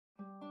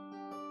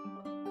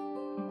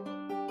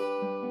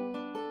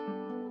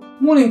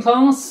Morning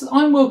class,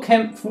 I'm Will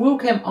Kemp from Will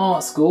Kemp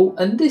Art School,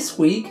 and this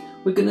week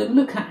we're going to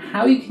look at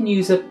how you can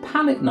use a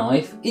palette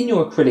knife in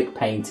your acrylic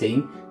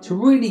painting to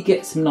really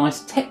get some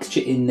nice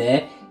texture in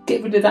there,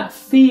 get rid of that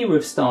fear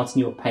of starting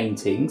your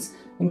paintings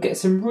and get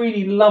some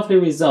really lovely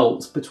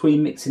results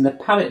between mixing the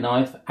palette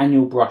knife and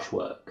your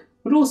brushwork.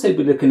 We'll also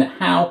be looking at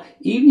how,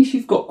 even if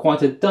you've got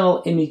quite a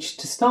dull image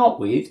to start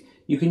with,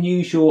 you can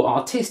use your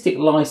artistic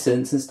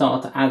license and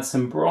start to add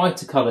some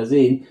brighter colours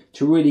in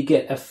to really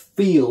get a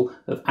feel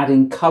of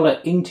adding colour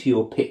into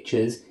your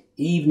pictures,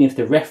 even if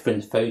the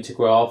reference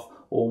photograph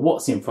or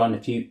what's in front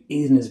of you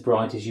isn't as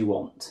bright as you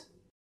want.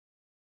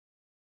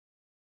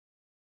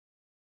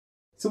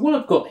 So what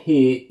I've got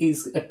here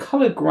is a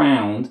colour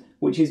ground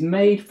which is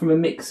made from a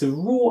mix of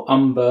raw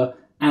umber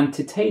and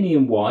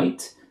titanium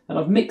white, and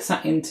I've mixed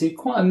that into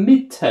quite a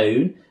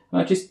mid-tone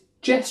and I just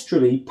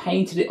gesturally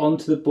painted it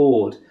onto the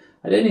board.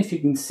 I don't know if you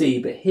can see,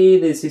 but here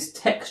there's this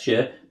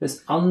texture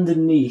that's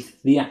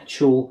underneath the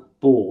actual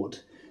board.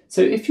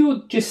 So if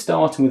you're just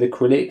starting with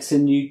acrylics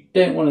and you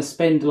don't want to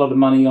spend a lot of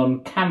money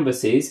on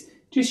canvases,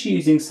 just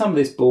using some of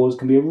this board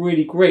can be a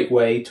really great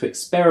way to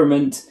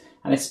experiment,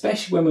 and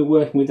especially when we're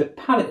working with a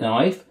palette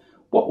knife,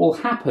 what will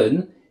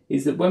happen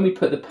is that when we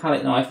put the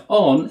palette knife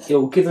on, it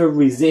will give a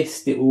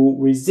resist, it will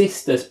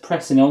resist us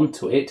pressing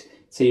onto it,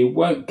 so you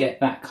won't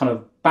get that kind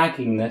of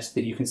bagginess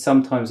that you can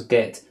sometimes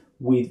get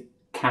with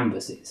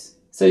canvases.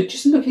 So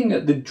just looking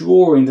at the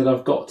drawing that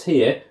I've got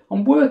here,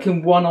 I'm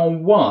working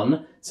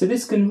one-on-one, so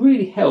this can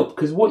really help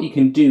because what you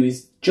can do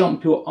is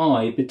jump your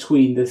eye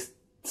between the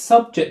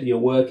subject that you're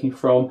working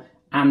from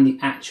and the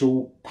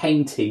actual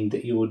painting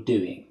that you're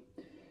doing.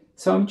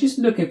 So I'm just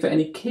looking for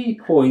any key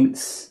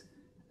points.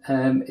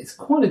 It's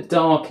quite a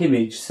dark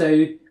image, so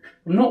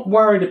I'm not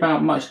worried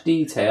about much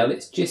detail,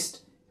 it's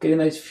just getting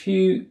those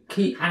few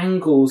key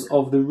angles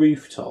of the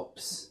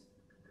rooftops.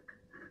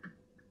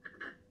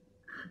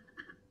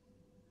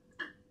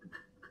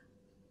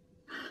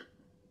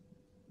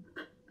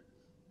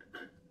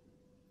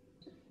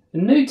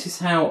 And notice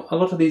how a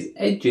lot of these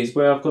edges,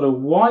 where I've got a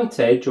white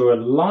edge or a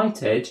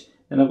light edge,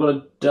 and I've got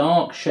a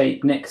dark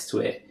shape next to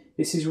it.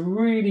 This is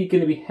really going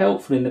to be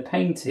helpful in the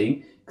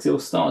painting because it will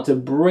start to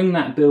bring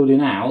that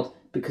building out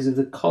because of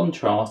the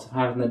contrast of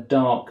having the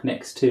dark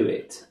next to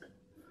it.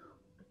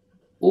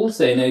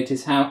 Also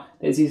notice how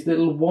there's these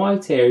little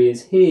white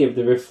areas here of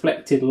the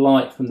reflected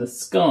light from the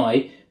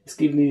sky. It's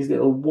giving these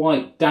little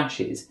white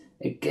dashes.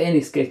 Again,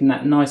 it's getting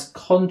that nice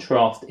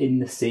contrast in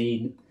the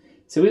scene.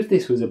 So if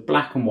this was a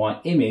black and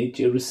white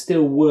image, it would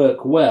still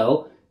work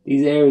well.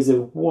 These areas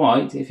of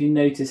white, if you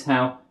notice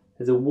how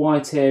there's a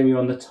white area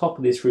on the top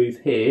of this roof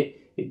here,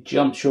 it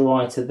jumps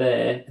your eye to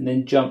there, and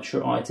then jumps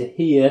your eye to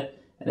here,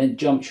 and then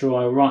jumps your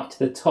eye right to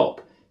the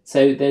top.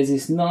 So there's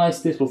this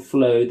nice little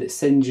flow that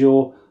sends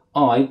your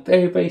eye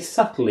very, very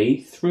subtly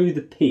through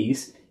the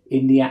piece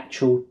in the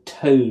actual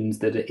tones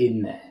that are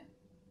in there.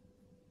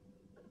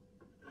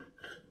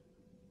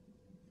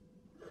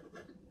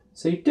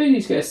 So you don't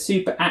need to get a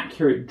super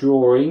accurate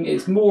drawing,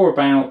 it's more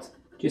about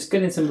just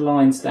getting some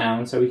lines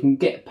down so we can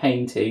get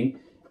painting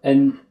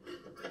and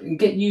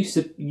get used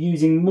to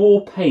using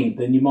more paint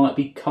than you might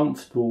be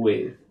comfortable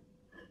with.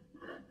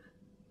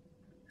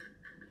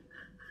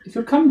 If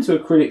you're coming to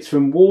acrylics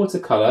from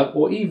watercolour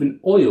or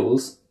even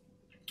oils,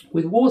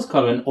 with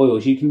watercolour and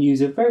oils you can use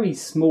a very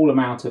small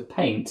amount of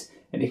paint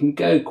and it can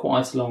go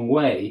quite a long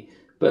way.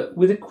 But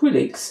with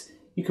acrylics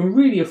you can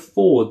really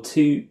afford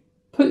to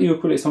put your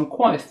acrylics on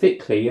quite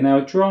thickly and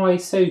they'll dry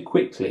so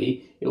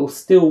quickly it will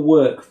still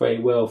work very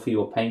well for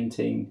your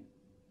painting.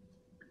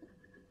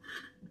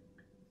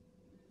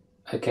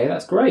 Okay,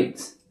 that's great.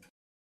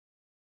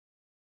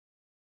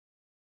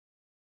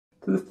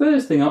 So the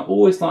first thing I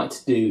always like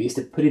to do is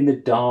to put in the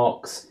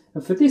darks,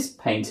 and for this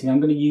painting I'm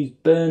going to use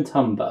burnt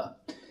umber.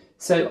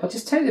 So I'll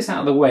just take this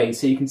out of the way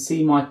so you can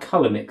see my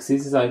colour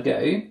mixes as I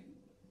go.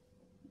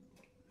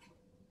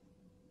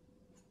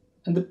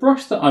 And the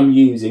brush that I'm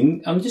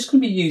using, I'm just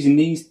going to be using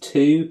these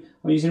two.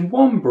 I'm using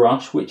one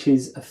brush which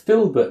is a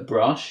filbert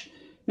brush.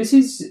 This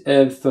is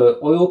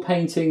for oil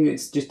painting,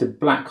 it's just a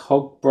black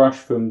hog brush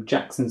from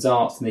Jackson's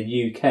Arts in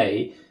the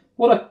UK.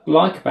 What I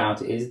like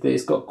about it is that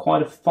it's got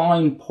quite a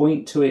fine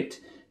point to it,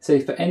 so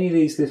for any of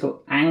these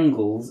little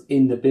angles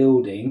in the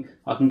building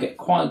I can get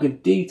quite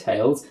good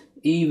details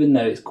even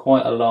though it's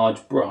quite a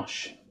large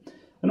brush.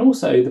 And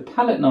also the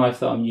palette knife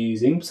that I'm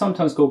using,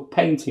 sometimes called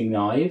painting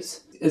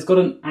knives, it's got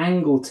an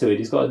angle to it,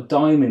 it's got a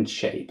diamond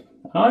shape.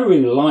 And I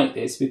really like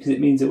this because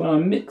it means that when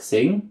I'm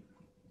mixing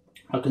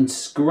I can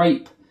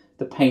scrape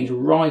the paint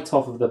right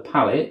off of the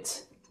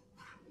palette,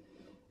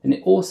 and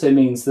it also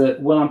means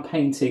that when I'm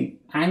painting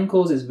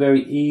angles it's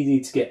very easy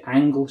to get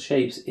angle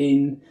shapes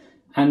in,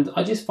 and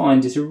I just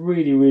find it's a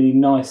really, really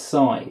nice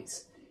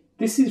size.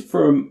 This is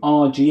from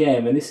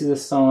RGM and this is a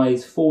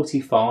size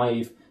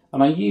 45,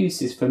 and I use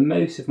this for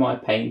most of my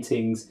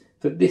paintings.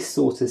 For this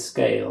sort of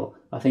scale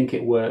I think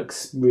it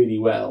works really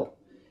well.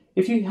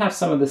 If you have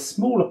some of the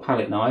smaller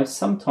palette knives,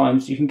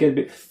 sometimes you can get a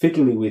bit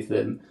fiddly with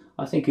them.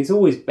 I think it's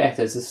always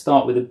better to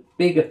start with a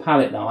bigger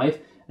palette knife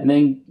and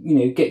then,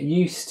 get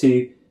used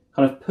to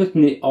kind of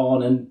putting it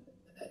on and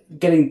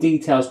getting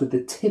details with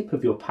the tip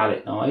of your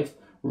palette knife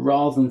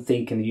rather than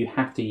thinking that you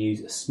have to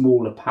use a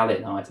smaller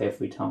palette knife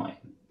every time.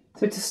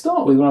 So to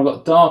start with, when I've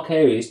got dark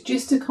areas,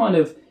 just to kind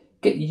of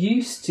get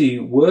used to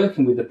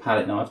working with the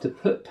palette knife to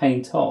put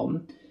paint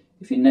on,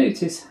 if you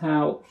notice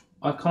how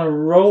I kind of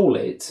roll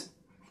it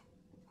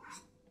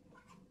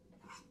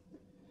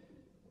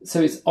so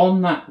it's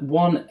on that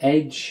one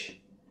edge,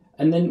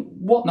 and then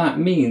what that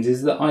means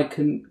is that I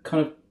can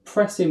kind of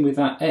press in with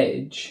that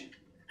edge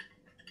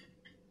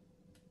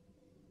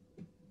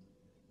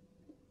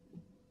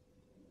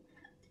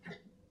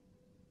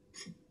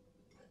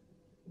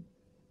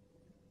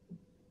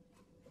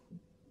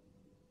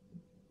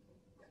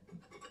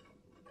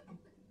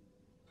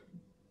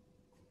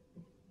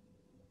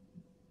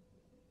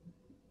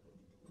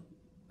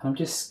I'm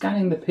just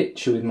scanning the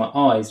picture with my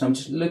eyes and I'm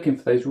just looking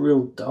for those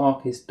real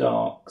darkest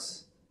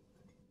darks.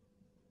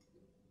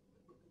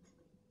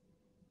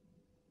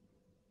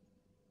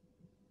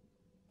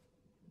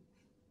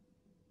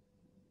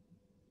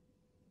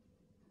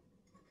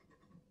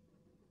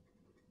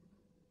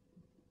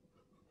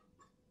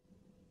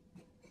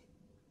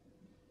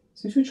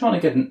 So if you're trying to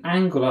get an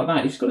angle like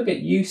that, you've just got to get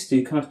used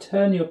to kind of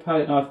turning your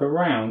palette knife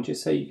around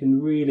just so you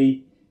can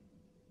really,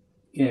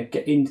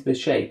 get into the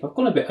shape. I've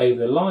gone a bit over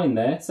the line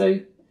there, so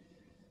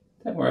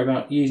don't worry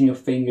about using your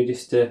finger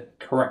just to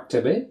correct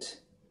a bit.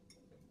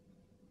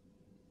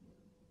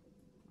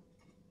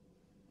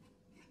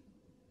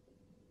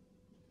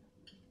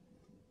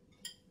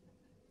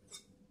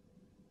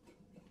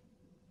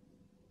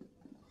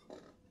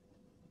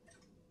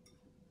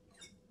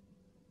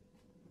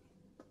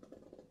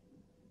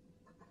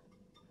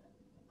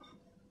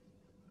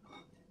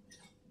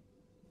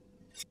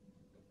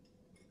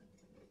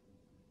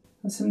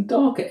 And some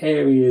darker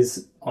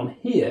areas on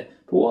here,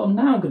 but what I'm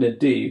now going to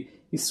do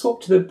is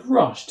swap to the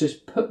brush to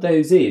put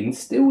those in,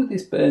 still with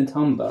this burnt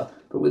umber,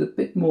 but with a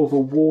bit more of a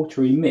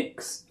watery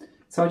mix.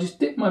 So I just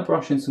dip my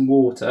brush in some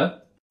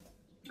water.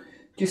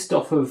 Just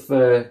off of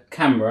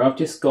camera, I've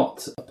just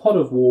got a pot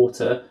of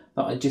water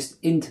that I just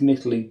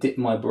intermittently dip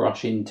my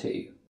brush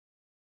into.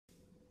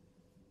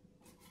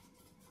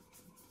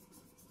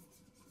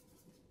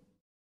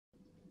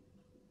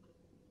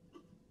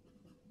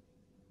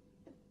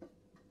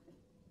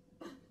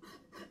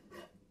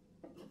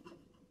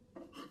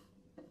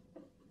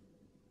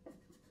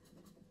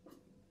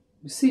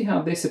 You see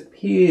how this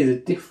appears a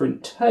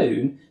different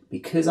tone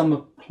because I'm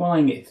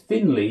applying it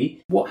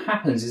thinly. What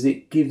happens is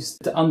it gives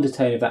the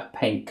undertone of that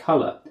paint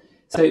colour.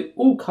 So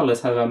all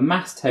colours have a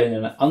mass tone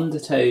and an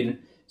undertone.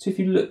 So if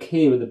you look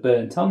here with the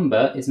burnt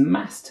umber, its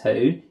mass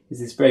tone is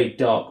this very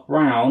dark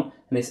brown,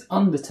 and its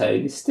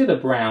undertone is still a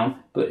brown,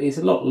 but it's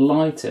a lot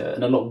lighter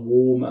and a lot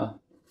warmer.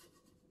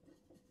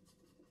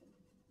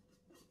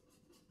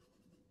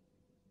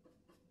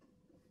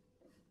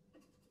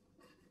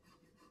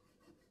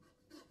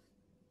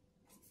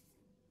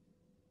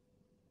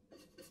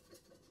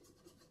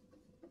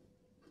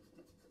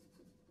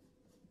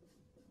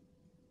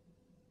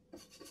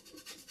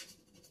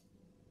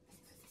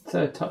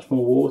 So a touch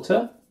more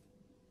water.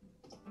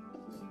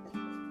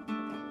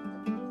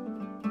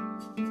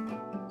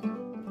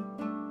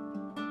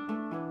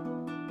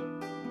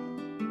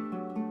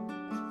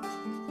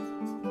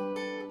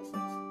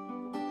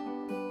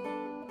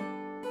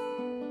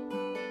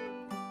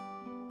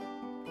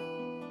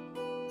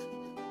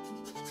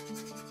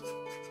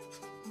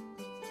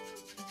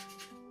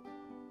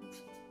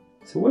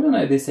 So when I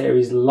know this area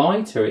is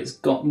lighter, it's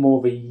got more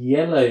of a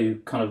yellow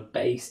kind of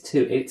base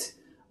to it.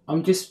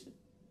 I'm just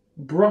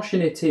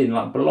brushing it in,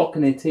 like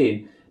blocking it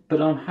in,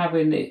 but I'm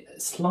having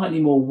it slightly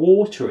more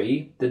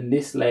watery than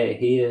this layer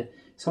here.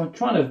 So I'm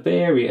trying to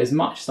vary it as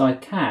much as I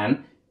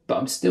can, but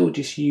I'm still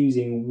just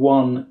using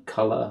one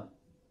colour.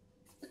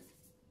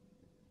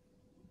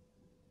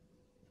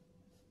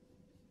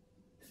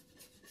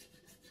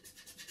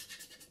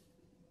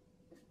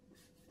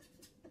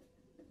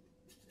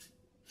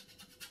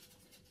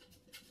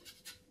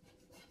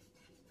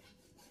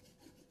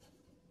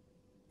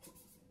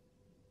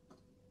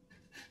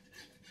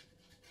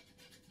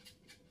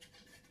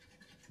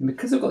 And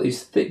because I've got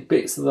these thick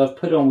bits that I've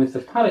put on with the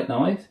palette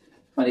knife,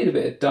 if I need a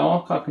bit of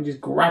dark, I can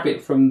just grab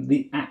it from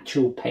the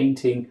actual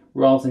painting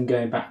rather than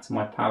going back to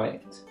my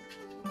palette.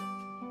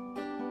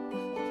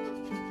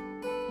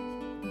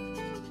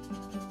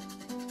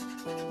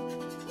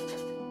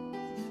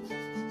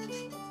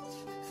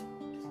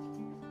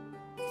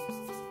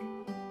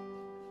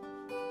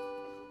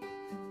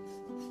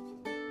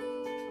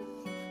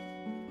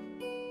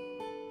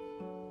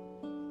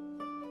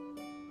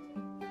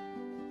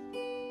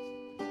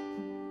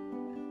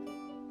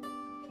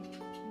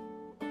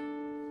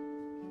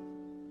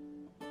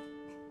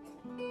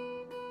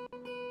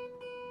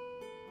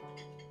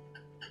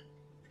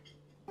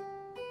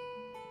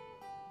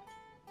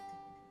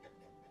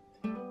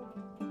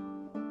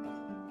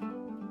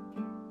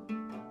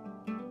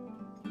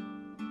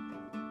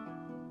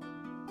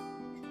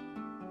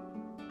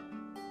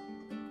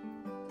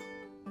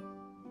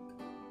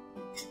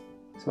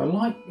 So I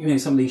like,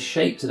 some of these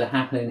shapes that are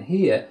happening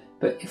here,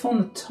 But if on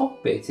the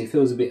top bit it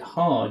feels a bit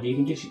hard, you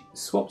can just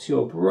swap to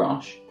your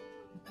brush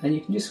and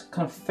you can just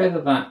kind of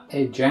feather that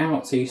edge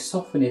out, so you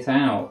soften it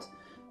out.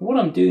 What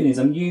I'm doing is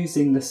I'm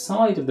using the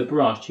side of the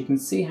brush. You can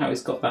see how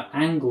it's got that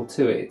angle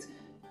to it,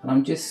 and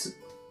I'm just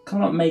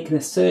kind of making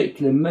a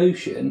circular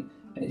motion,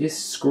 and it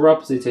just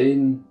scrubs it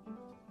in.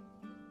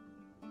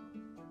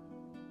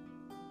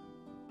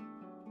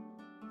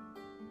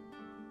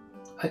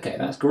 Okay,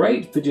 that's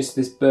great for just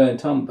this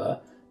burnt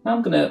umber. Now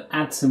I'm going to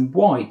add some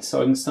white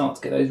so I can start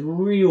to get those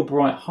real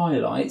bright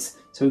highlights,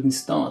 so we can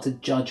start to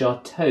judge our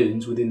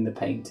tones within the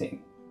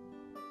painting.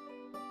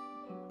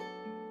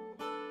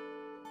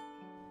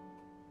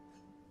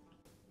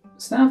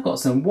 So now I've got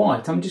some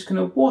white, I'm just going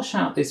to wash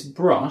out this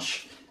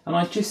brush, and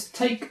I just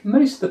take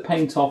most of the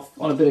paint off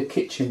on a bit of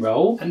kitchen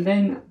roll and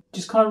then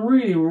just kind of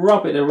really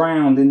rub it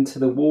around into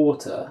the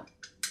water.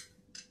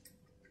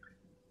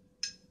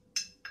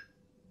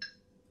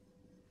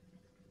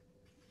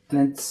 And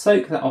then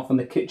soak that off on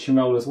the kitchen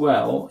roll as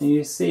well, and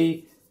you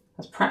see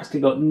that's practically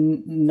got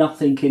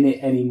nothing in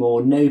it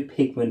anymore, no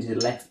pigment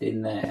is left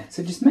in there.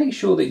 So just make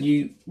sure that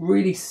you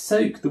really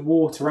soak the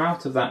water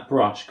out of that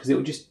brush, because it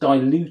will just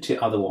dilute it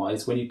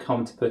otherwise when you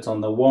come to put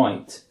on the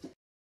white.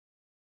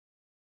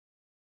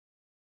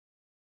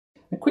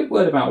 A quick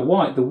word about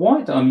white. The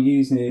white that I'm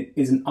using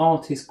is an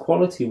artist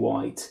quality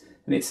white,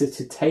 and it's a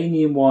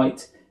titanium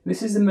white.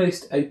 This is the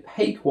most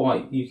opaque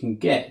white you can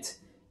get,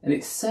 and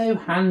it's so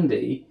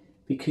handy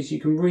because you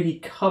can really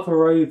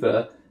cover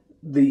over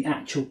the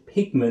actual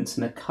pigments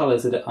and the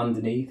colours that are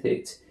underneath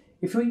it.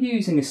 If you're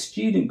using a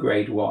student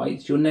grade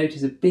white, you'll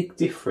notice a big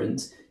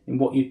difference in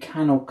what you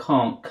can or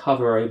can't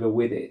cover over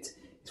with it.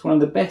 It's one of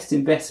the best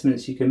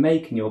investments you can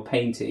make in your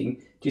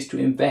painting, just to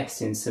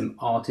invest in some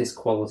artist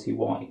quality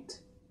white.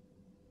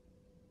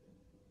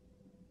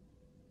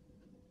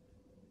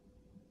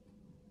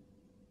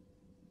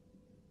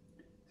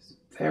 It's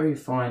a very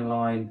fine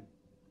line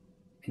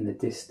in the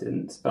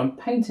distance, but I'm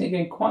painting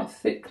again quite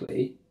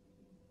thickly.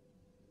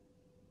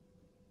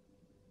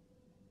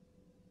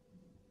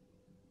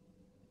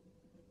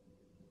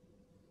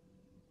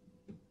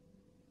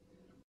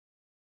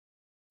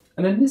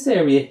 And then this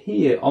area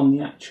here on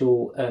the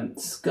actual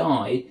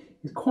sky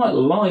is quite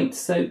light,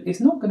 so it's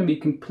not going to be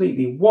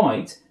completely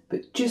white,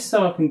 but just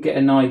so I can get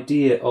an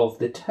idea of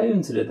the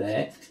tones that are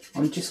there,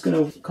 I'm just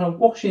going to kind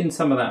of wash in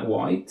some of that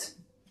white.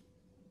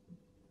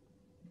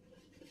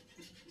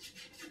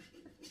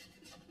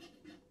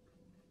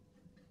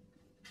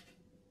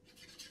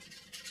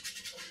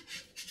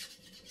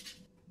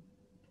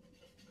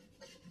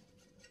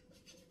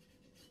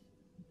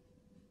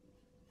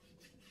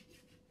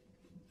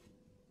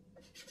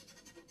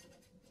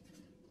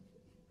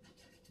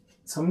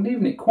 So I'm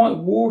leaving it quite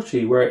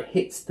watery where it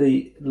hits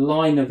the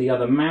line of the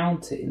other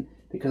mountain,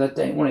 because I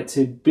don't want it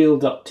to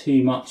build up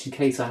too much in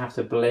case I have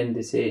to blend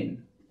it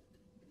in.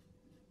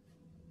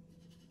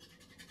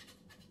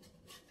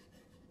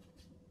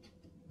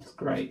 That's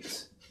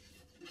great.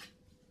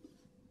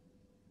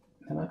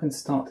 Then I can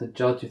start to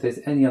judge if there's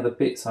any other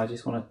bits I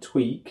just want to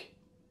tweak.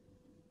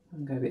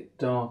 I'll go a bit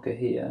darker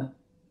here.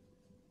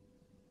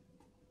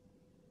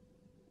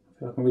 I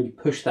feel I can really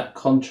push that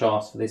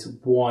contrast for this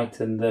white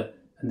and the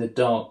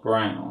dark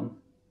brown.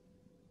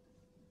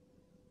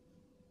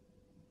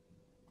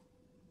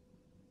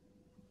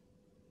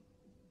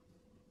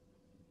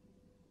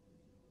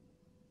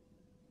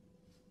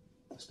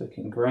 That's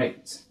looking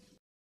great.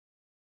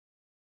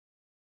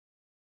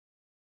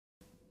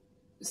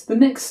 So the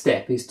next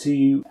step is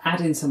to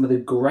add in some of the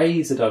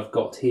greys that I've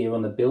got here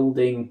on the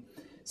building.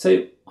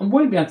 So I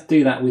won't be able to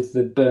do that with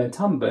the burnt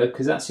umber,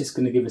 because that's just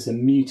going to give us a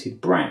muted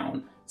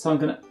brown. So I'm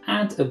going to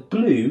add a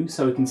blue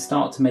so we can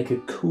start to make a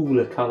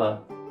cooler colour.